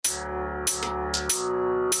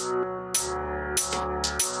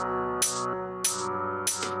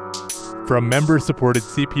From member-supported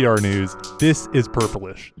CPR News, this is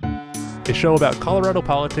Purplish, a show about Colorado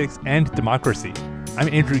politics and democracy. I'm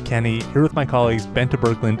Andrew Kenny, here with my colleagues Bente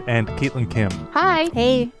Birkeland and Caitlin Kim. Hi.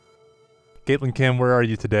 Hey. Caitlin Kim, where are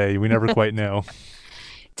you today? We never quite know.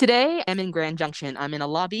 Today, I'm in Grand Junction. I'm in a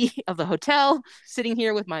lobby of the hotel, sitting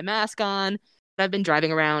here with my mask on. I've been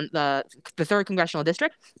driving around the 3rd Congressional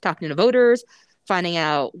District, talking to voters, finding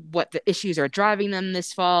out what the issues are driving them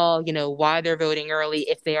this fall, why they're voting early,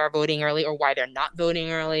 if they are voting early, or why they're not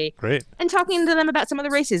voting early. Great. And talking to them about some of the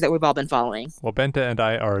races that we've all been following. Well, Bente and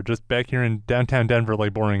I are just back here in downtown Denver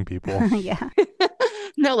like boring people. Yeah.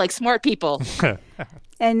 No, like smart people.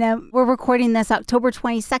 And we're recording this October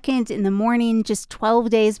 22nd in the morning, just 12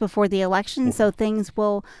 days before the election. So things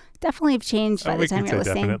will definitely have changed by the time you're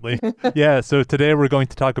listening. Definitely. Yeah, so today we're going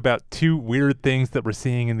to talk about 2 weird things that we're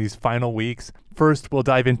seeing in these final weeks. First, we'll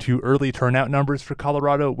dive into early turnout numbers for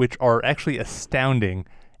Colorado, which are actually astounding.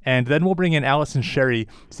 And then we'll bring in Allison Sherry,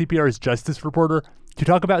 CPR's justice reporter, to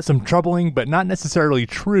talk about some troubling but not necessarily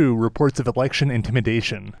true reports of election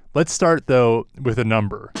intimidation. Let's start, though, with a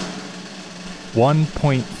number.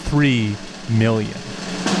 1.3 million.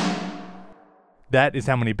 That is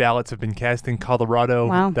how many ballots have been cast in Colorado.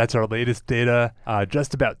 Wow. That's our latest data,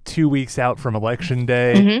 just about 2 weeks out from Election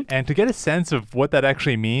Day. Mm-hmm. And to get a sense of what that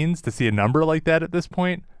actually means, to see a number like that at this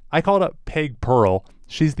point, I called up Peg Pearl.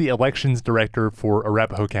 She's the elections director for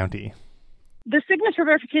Arapahoe County. The signature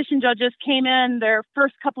verification judges came in their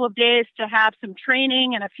first couple of days to have some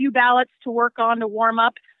training and a few ballots to work on to warm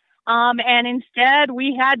up. And instead,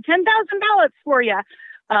 we had 10,000 ballots for you.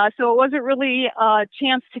 So it wasn't really a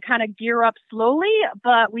chance to kind of gear up slowly,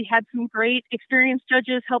 but we had some great experienced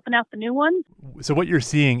judges helping out the new ones. So what you're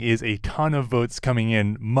seeing is a ton of votes coming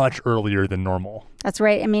in much earlier than normal. That's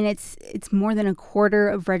right. I mean, it's more than a quarter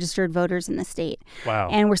of registered voters in the state. Wow.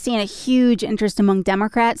 And we're seeing a huge interest among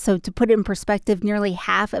Democrats. So to put it in perspective, nearly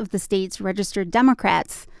half of the state's registered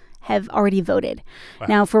Democrats have already voted. Wow.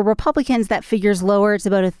 Now, for Republicans, that figure's lower. It's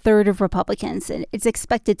about a third of Republicans. And it's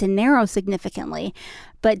expected to narrow significantly.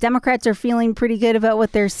 But Democrats are feeling pretty good about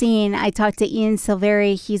what they're seeing. I talked to Ian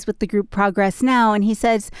Silveri. He's with the group Progress Now, and he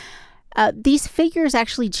says these figures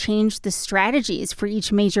actually change the strategies for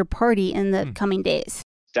each major party in the coming days.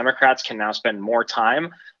 Democrats can now spend more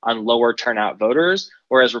time on lower turnout voters,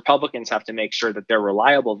 whereas Republicans have to make sure that their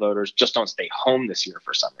reliable voters just don't stay home this year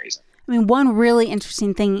for some reason. I mean, one really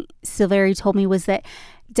interesting thing Silveri told me was that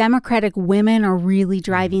Democratic women are really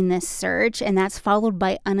driving this surge, and that's followed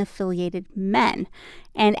by unaffiliated men.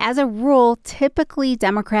 And as a rule, typically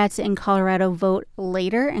Democrats in Colorado vote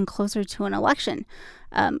later and closer to an election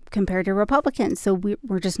compared to Republicans. So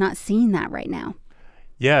we're just not seeing that right now.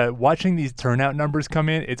 Yeah, watching these turnout numbers come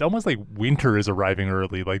in, it's almost like winter is arriving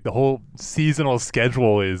early. Like the whole seasonal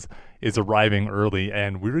schedule is arriving early,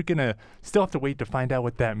 and we're going to still have to wait to find out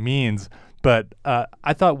what that means. But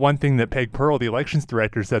I thought one thing that Peg Pearl, the elections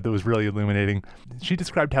director, said that was really illuminating. She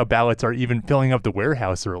described how ballots are even filling up the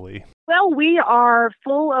warehouse early. Well, we are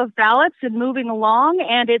full of ballots and moving along,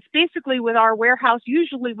 and it's basically with our warehouse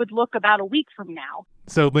usually would look about a week from now.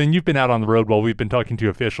 So, Lynn, you've been out on the road while we've been talking to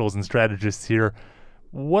officials and strategists here.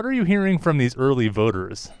 What are you hearing from these early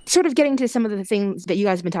voters? Sort of getting to some of the things that you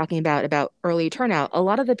guys have been talking about early turnout. A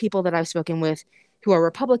lot of the people that I've spoken with who are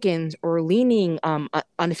Republicans or leaning,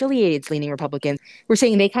 unaffiliated leaning Republicans, were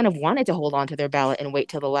saying they kind of wanted to hold on to their ballot and wait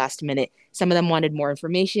till the last minute. Some of them wanted more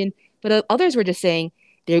information, but others were just saying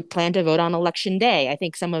they plan to vote on Election Day. I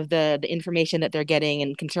think some of the information that they're getting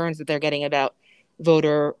and concerns that they're getting about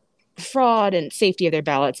voter fraud and safety of their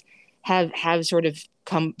ballots have sort of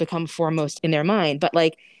become foremost in their mind. But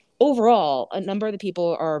like overall, a number of the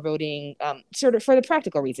people are voting sort of for the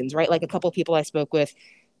practical reasons, right? Like a couple of people I spoke with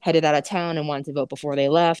headed out of town and wanted to vote before they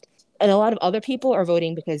left. And a lot of other people are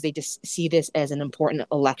voting because they just see this as an important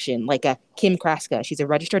election, like Kim Kraska. She's a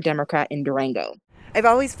registered Democrat in Durango. I've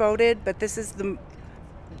always voted, but this is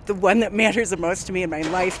the one that matters the most to me in my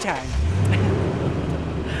lifetime.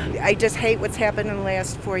 I just hate what's happened in the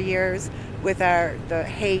last 4 years with the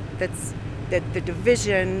hate the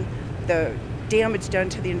division, the damage done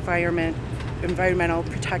to the environment, environmental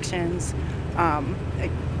protections.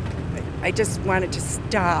 I just want it to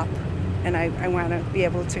stop, and I want to be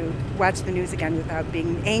able to watch the news again without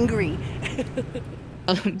being angry.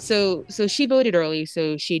 So she voted early,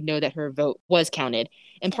 so she'd know that her vote was counted.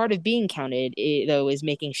 And part of being counted, though, is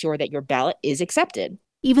making sure that your ballot is accepted.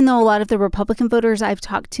 Even though a lot of the Republican voters I've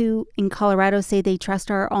talked to in Colorado say they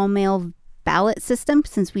trust our all-mail ballot system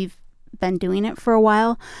since we've been doing it for a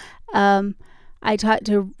while, I talked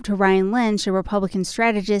to Ryan Lynch, a Republican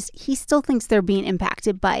strategist. He still thinks they're being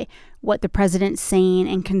impacted by what the president's saying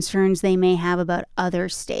and concerns they may have about other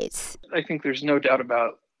states. I think there's no doubt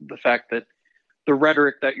about the fact that the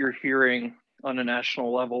rhetoric that you're hearing on a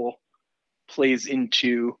national level plays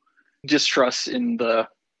into distrust in the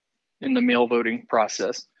mail voting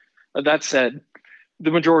process. That said, the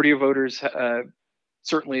majority of voters,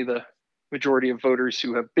 certainly the majority of voters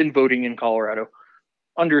who have been voting in Colorado,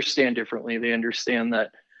 understand differently. They understand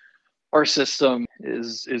that our system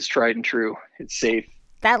is tried and true. It's safe.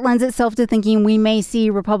 That lends itself to thinking we may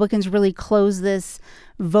see Republicans really close this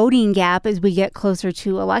voting gap as we get closer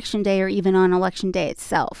to Election Day or even on Election Day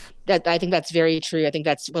itself. I think that's very true. I think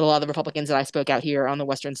that's what a lot of the Republicans that I spoke out here on the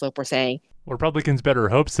Western Slope were saying. Well, Republicans better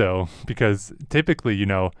hope so, because typically,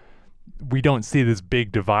 we don't see this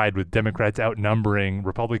big divide with Democrats outnumbering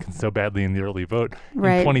Republicans so badly in the early vote.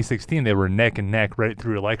 Right. In 2016, they were neck and neck right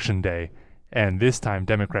through Election Day. And this time,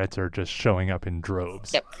 Democrats are just showing up in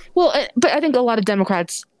droves. Yep. Well, but I think a lot of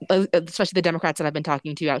Democrats, especially the Democrats that I've been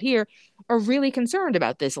talking to out here, are really concerned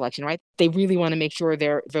about this election, right? They really want to make sure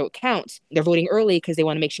their vote counts. They're voting early because they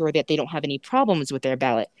want to make sure that they don't have any problems with their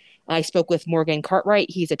ballot. I spoke with Morgan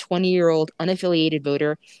Cartwright. He's a 20-year-old unaffiliated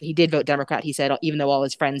voter. He did vote Democrat, he said, even though all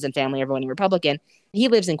his friends and family are voting Republican. He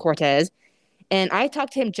lives in Cortez. And I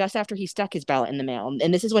talked to him just after he stuck his ballot in the mail.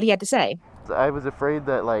 And this is what he had to say. I was afraid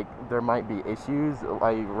that, there might be issues.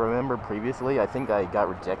 I remember previously, I think I got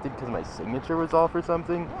rejected because my signature was off or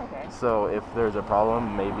something. Okay. So if there's a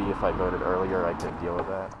problem, maybe if I voted earlier, I could deal with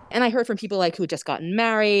that. And I heard from people who had just gotten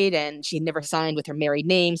married and she never signed with her married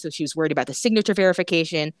name, so she was worried about the signature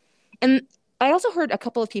verification. And I also heard a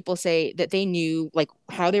couple of people say that they knew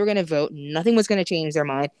how they were going to vote. Nothing was going to change their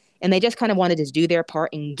mind. And they just kind of wanted to do their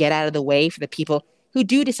part and get out of the way for the people who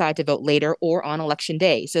do decide to vote later or on Election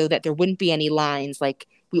Day, so that there wouldn't be any lines like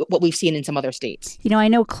what we've seen in some other states. I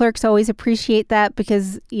know clerks always appreciate that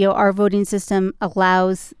because, our voting system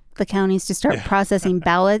allows the counties to start processing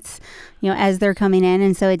ballots, as they're coming in.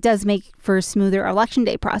 And so it does make for a smoother Election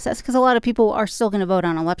Day process because a lot of people are still going to vote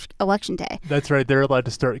on Election Day. That's right. They're allowed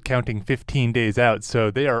to start counting 15 days out.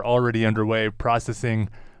 So they are already underway processing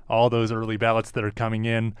all those early ballots that are coming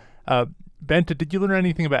in. Bente, did you learn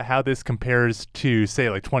anything about how this compares to, say,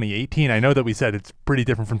 2018? I know that we said it's pretty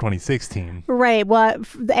different from 2016. Right. Well,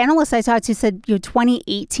 the analysts I talked to said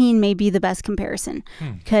 2018 may be the best comparison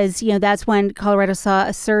because, that's when Colorado saw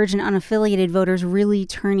a surge in unaffiliated voters really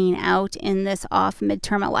turning out in this off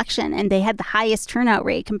midterm election. And they had the highest turnout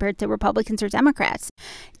rate compared to Republicans or Democrats.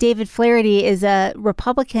 David Flaherty is a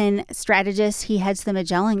Republican strategist. He heads the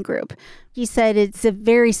Magellan Group. He said it's a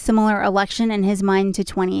very similar election in his mind to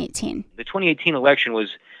 2018. The 2018 election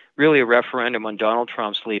was really a referendum on Donald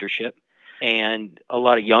Trump's leadership. And a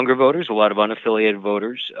lot of younger voters, a lot of unaffiliated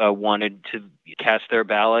voters wanted to cast their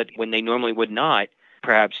ballot when they normally would not,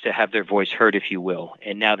 perhaps to have their voice heard, if you will.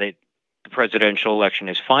 And now that the presidential election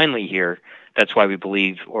is finally here, that's why we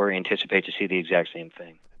believe or anticipate to see the exact same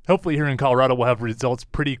thing. Hopefully here in Colorado, we'll have results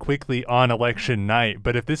pretty quickly on election night.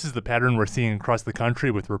 But if this is the pattern we're seeing across the country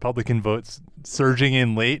with Republican votes surging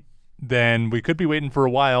in late, then we could be waiting for a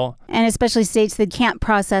while. And especially states that can't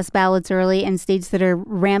process ballots early and states that are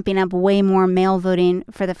ramping up way more mail voting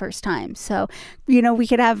for the first time. So, we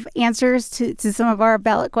could have answers to some of our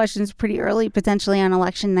ballot questions pretty early, potentially on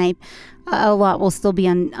election night. A lot will still be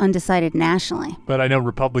undecided nationally. But I know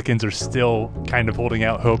Republicans are still kind of holding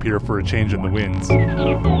out hope here for a change in the winds.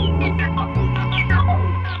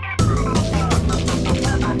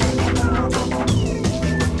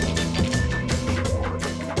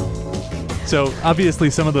 So obviously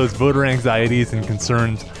some of those voter anxieties and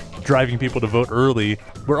concerns driving people to vote early,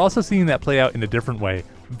 we're also seeing that play out in a different way.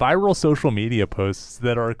 Viral social media posts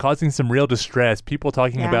that are causing some real distress, people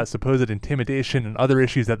talking about supposed intimidation and other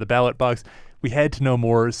issues at the ballot box. We had to know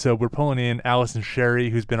more, so we're pulling in Allison Sherry,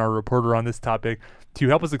 who's been our reporter on this topic, to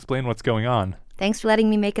help us explain what's going on. Thanks for letting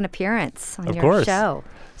me make an appearance on your course. show.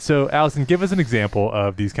 So Allison, give us an example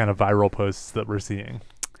of these kind of viral posts that we're seeing.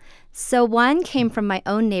 So one came from my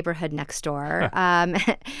own neighborhood next door,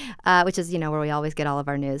 which is, where we always get all of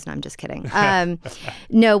our news. No, I'm just kidding.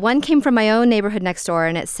 No, one came from my own neighborhood next door,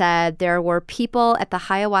 and it said there were people at the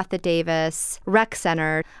Hiawatha Davis Rec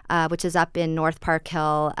Center, which is up in North Park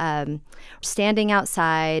Hill, standing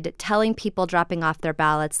outside, telling people dropping off their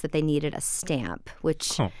ballots that they needed a stamp,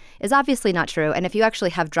 which is obviously not true. And if you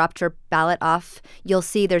actually have dropped your ballot off, you'll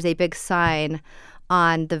see there's a big sign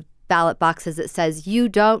on the ballot boxes, it says you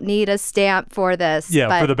don't need a stamp for this.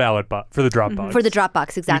 Yeah, for the ballot box, for the drop box. For the drop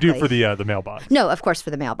box, exactly. You do for the mailbox. No, of course, for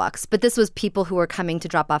the mailbox. But this was people who were coming to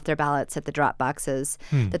drop off their ballots at the drop boxes.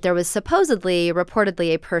 That there was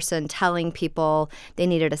reportedly, a person telling people they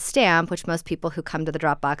needed a stamp, which most people who come to the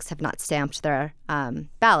drop box have not stamped their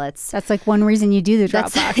ballots. That's like one reason you do the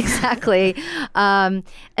drop box. Exactly. And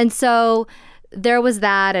so there was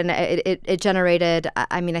that, and it generated,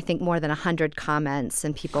 I think more than 100 comments,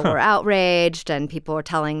 and people were outraged, and people were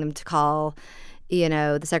telling them to call,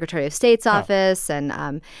 the Secretary of State's office.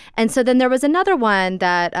 And so then there was another one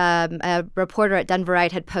that a reporter at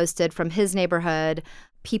Denverite had posted from his neighborhood,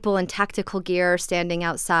 people in tactical gear standing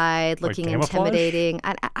outside, looking intimidating.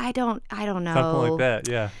 I don't know. Something like that,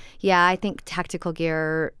 yeah. Yeah, I think tactical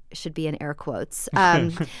gear should be in air quotes.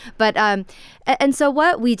 And so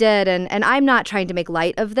what we did, and I'm not trying to make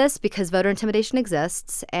light of this because voter intimidation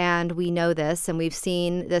exists, and we know this, and we've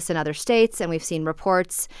seen this in other states, and we've seen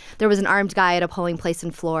reports. There was an armed guy at a polling place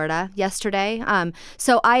in Florida yesterday.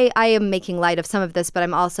 So I am making light of some of this, but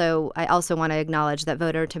I also want to acknowledge that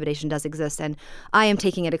voter intimidation does exist, and I am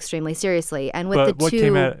taking it extremely seriously. And with what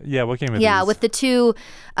came of these? With the two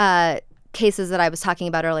cases that I was talking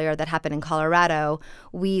about earlier that happened in Colorado,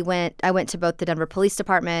 I went to both the Denver Police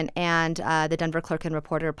Department and the Denver Clerk and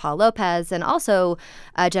reporter Paul Lopez, and also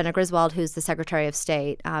Jenna Griswold, who's the Secretary of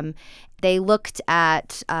State. They looked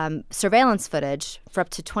at surveillance footage for up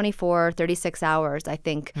to 24, 36 hours, I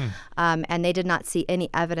think, and they did not see any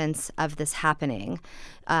evidence of this happening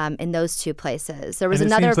in those two places. There was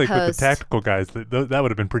another post. It seems like with the tactical guys, that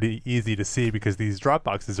would have been pretty easy to see because these drop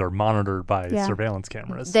boxes are monitored by surveillance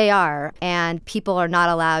cameras. They are, and people are not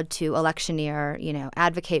allowed to electioneer,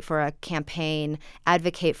 advocate for a campaign,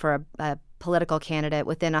 advocate for a political candidate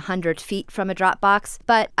within 100 feet from a drop box.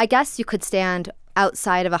 But I guess you could stand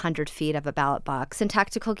outside of 100 feet of a ballot box in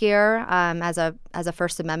tactical gear as a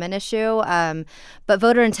First Amendment issue. But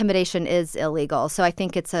voter intimidation is illegal. So I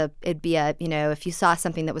think it'd be if you saw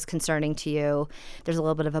something that was concerning to you, there's a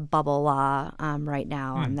little bit of a bubble law right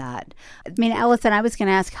now on that. Allison, I was going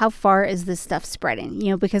to ask, how far is this stuff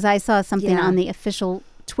spreading? Because I saw something on the official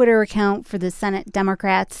Twitter account for the Senate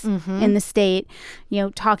Democrats in the state,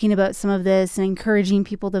 talking about some of this and encouraging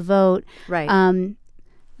people to vote. Right.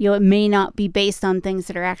 It may not be based on things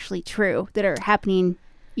that are actually true, that are happening,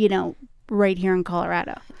 right here in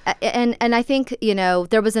Colorado. And I think,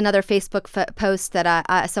 there was another Facebook post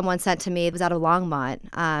that someone sent to me. It was out of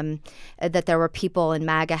Longmont, that there were people in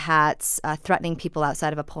MAGA hats threatening people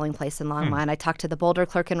outside of a polling place in Longmont. I talked to the Boulder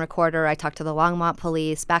Clerk and Recorder. I talked to the Longmont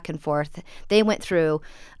police, back and forth. They went through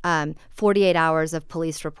 48 hours of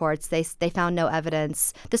police reports. They found no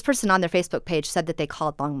evidence. This person on their Facebook page said that they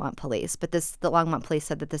called Longmont police, but the Longmont police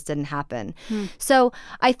said that this didn't happen. So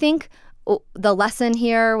I think the lesson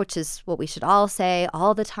here, which is what we should all say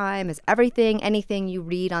all the time, is anything you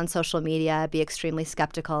read on social media, be extremely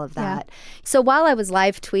skeptical of that. Yeah. So while I was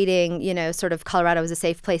live tweeting, sort of Colorado is a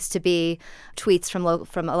safe place to be, tweets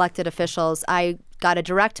from elected officials, I got a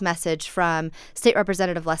direct message from State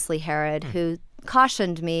Representative Leslie Herod, who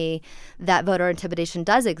cautioned me that voter intimidation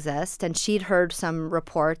does exist, and she'd heard some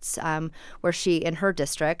reports where she, in her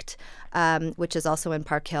district, which is also in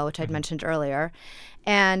Park Hill, which I'd mentioned earlier,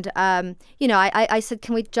 and I said,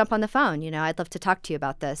 can we jump on the phone? I'd love to talk to you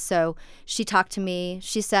about this. So she talked to me.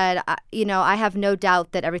 She said, I have no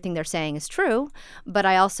doubt that everything they're saying is true, but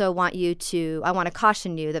I also want I want to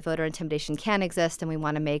caution you that voter intimidation can exist, and we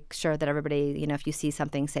want to make sure that everybody, if you see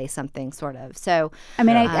something, say something, sort of. So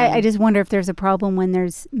I just wonder if there's a problem when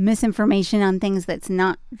there's misinformation on things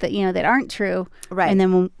that aren't true, right? And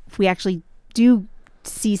then if we actually do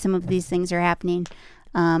see some of these things are happening,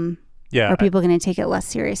 are people going to take it less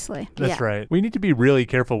seriously? That's right. We need to be really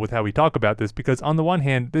careful with how we talk about this because on the one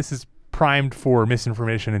hand, this is primed for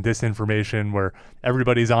misinformation and disinformation where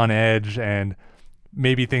everybody's on edge and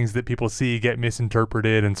maybe things that people see get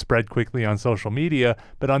misinterpreted and spread quickly on social media.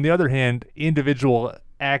 But on the other hand, individual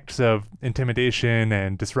acts of intimidation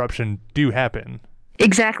and disruption do happen.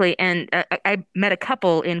 Exactly. And I met a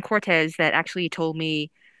couple in Cortez that actually told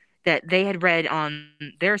me that they had read on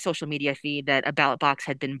their social media feed that a ballot box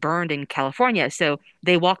had been burned in California. So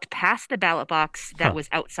they walked past the ballot box that was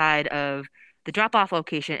outside of the drop-off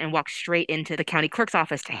location and walked straight into the county clerk's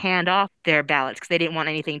office to hand off their ballots because they didn't want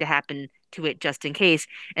anything to happen to it just in case.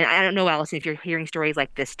 And I don't know, Allison, if you're hearing stories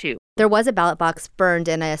like this too. There was a ballot box burned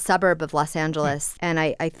in a suburb of Los Angeles, and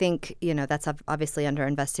I think that's obviously under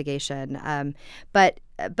investigation. But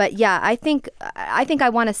yeah, I think I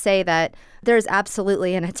want to say that there's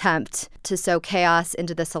absolutely an attempt to sow chaos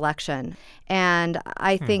into this election, and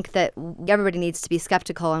I think that everybody needs to be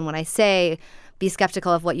skeptical. And when I say be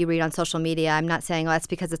skeptical of what you read on social media. I'm not saying, that's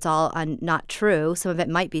because it's all not true. Some of it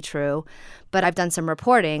might be true. But I've done some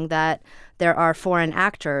reporting that there are foreign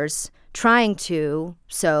actors trying to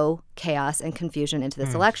sow chaos and confusion into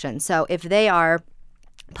this election. So if they are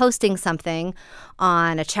posting something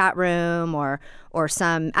on a chat room or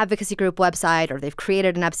some advocacy group website, or they've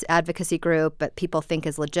created an advocacy group but people think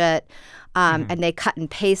is legit, and they cut and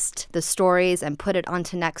paste the stories and put it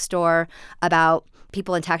onto Nextdoor about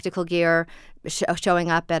people in tactical gear showing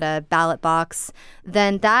up at a ballot box,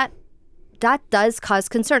 then that does cause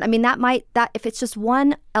concern. I mean, that if it's just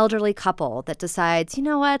one elderly couple that decides, you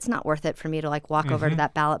know what, it's not worth it for me to walk over to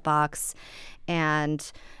that ballot box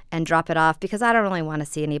and drop it off because I don't really want to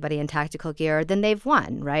see anybody in tactical gear, then they've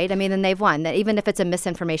won, right? I mean, then they've won. That even if it's a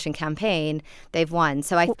misinformation campaign, they've won.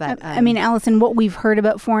 So I mean, Allison, what we've heard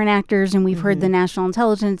about foreign actors, and we've heard the national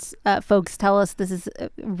intelligence folks tell us this is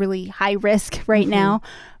really high risk right now.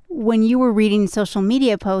 When you were reading social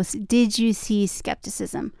media posts, did you see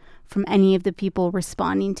skepticism from any of the people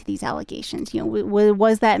responding to these allegations? You know,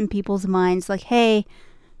 was that in people's minds like, hey,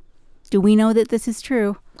 do we know that this is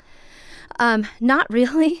true? Not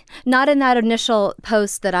really. Not in that initial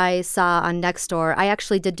post that I saw on Nextdoor. I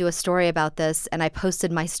actually did do a story about this, and I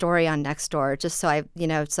posted my story on Nextdoor just so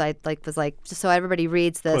just so everybody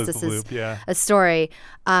reads this. This is a story.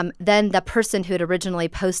 Then the person who had originally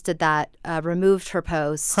posted that removed her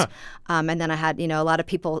post, and then I had a lot of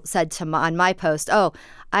people said on my post, "Oh,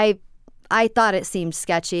 I thought it seemed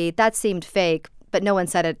sketchy. That seemed fake." But no one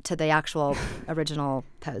said it to the actual original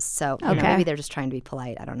post. So maybe they're just trying to be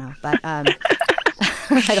polite. I don't know. But I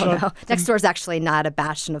don't know. Nextdoor is actually not a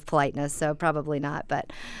bastion of politeness, so probably not.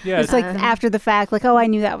 But it's after the fact, I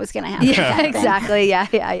knew that was going to happen. Yeah, exactly.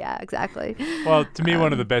 Yeah, exactly. Well, to me,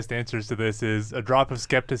 one of the best answers to this is a drop of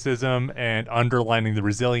skepticism and underlining the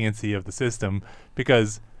resiliency of the system.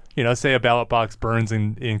 Because, say a ballot box burns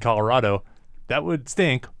in Colorado, that would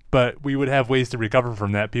stink. But we would have ways to recover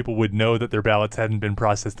from that. People would know that their ballots hadn't been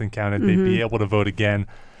processed and counted. They'd be able to vote again.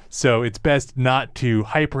 So it's best not to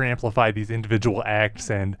hyper-amplify these individual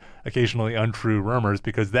acts and occasionally untrue rumors,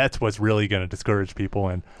 because that's what's really going to discourage people.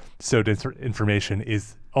 And so disinformation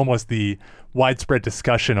is almost the widespread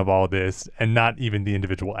discussion of all this and not even the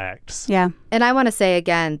individual acts. Yeah. And I want to say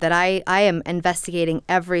again that I am investigating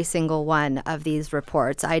every single one of these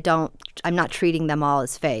reports. I'm not treating them all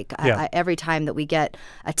as fake. Yeah. Every time that we get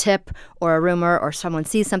a tip or a rumor or someone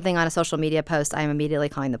sees something on a social media post, I'm immediately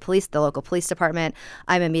calling the local police department.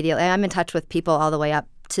 I'm in touch with people all the way up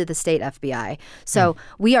to the state FBI. So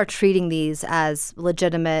we are treating these as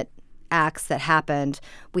legitimate acts that happened.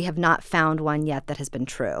 We have not found one yet that has been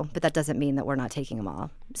true, but that doesn't mean that we're not taking them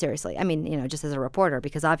all seriously. I mean, just as a reporter,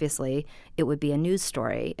 because obviously it would be a news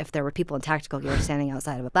story if there were people in tactical gear standing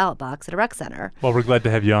outside of a ballot box at a rec center. Well, we're glad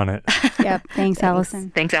to have you on it. Yeah, thanks,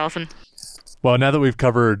 Allison. Thanks, Allison. Well, now that we've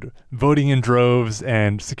covered voting in droves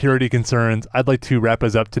and security concerns, I'd like to wrap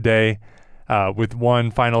us up today with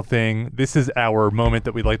one final thing. This is our moment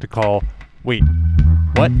that we like to call, wait,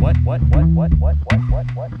 what?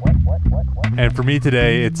 And for me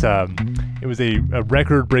today, it was a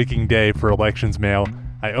record-breaking day for elections mail.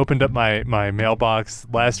 I opened up my mailbox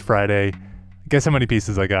last Friday. Guess how many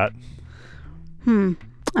pieces I got? I'm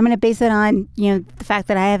going to base it on, the fact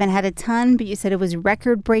that I haven't had a ton, but you said it was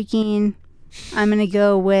record-breaking. I'm going to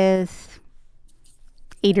go with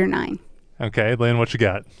 8 or 9. Okay, Lynn, what you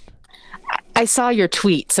got? I saw your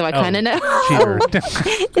tweet, so I kind of know. Cheater.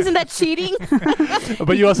 Isn't that cheating?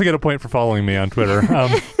 But you also get a point for following me on Twitter.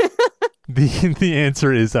 The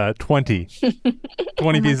answer is 20.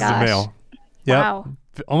 20 pieces of mail. Yep. Wow.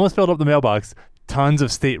 Almost filled up the mailbox. Tons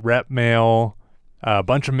of state rep mail, a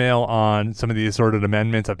bunch of mail on some of the assorted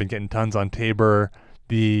amendments. I've been getting tons on Tabor.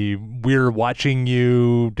 The "we're watching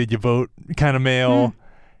you, did you vote" kind of mail.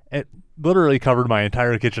 It literally covered my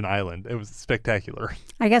entire kitchen island. It was spectacular.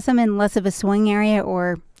 I guess I'm in less of a swing area,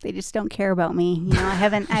 or they just don't care about me. I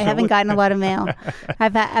haven't gotten a lot of mail.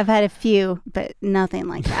 I've had a few, but nothing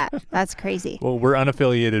like that. That's crazy. Well, we're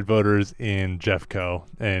unaffiliated voters in Jeffco,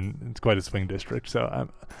 and it's quite a swing district. So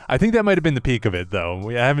I think that might have been the peak of it, though.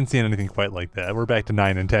 I haven't seen anything quite like that. We're back to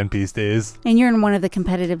 9 and 10 piece days. And you're in one of the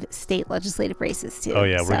competitive state legislative races, too. Oh,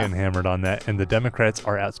 yeah. We're getting hammered on that. And the Democrats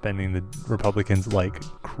are outspending the Republicans like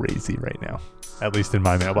crazy right now, at least in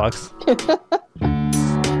my mailbox.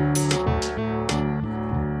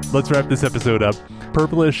 Let's wrap this episode up.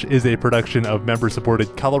 Purplish is a production of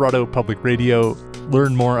member-supported Colorado Public Radio.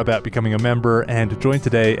 Learn more about becoming a member and join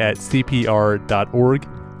today at cpr.org.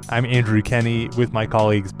 I'm Andrew Kenny with my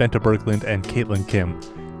colleagues Benta Birkeland and Caitlin Kim.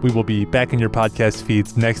 We will be back in your podcast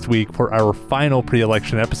feeds next week for our final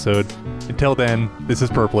pre-election episode. Until then, this is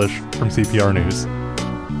Purplish from CPR News.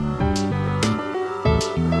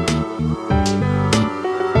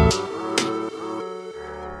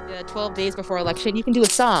 12 days before election, you can do a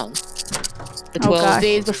song. The 12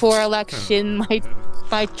 days before election,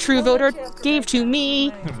 my true voter gave to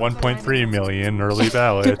me 1.3 million early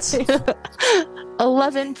ballots.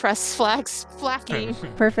 11 press flags flacking.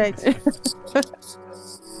 Perfect.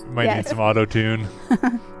 Might need some auto-tune.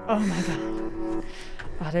 Oh my God.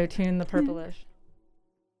 Auto-tune the Purplish.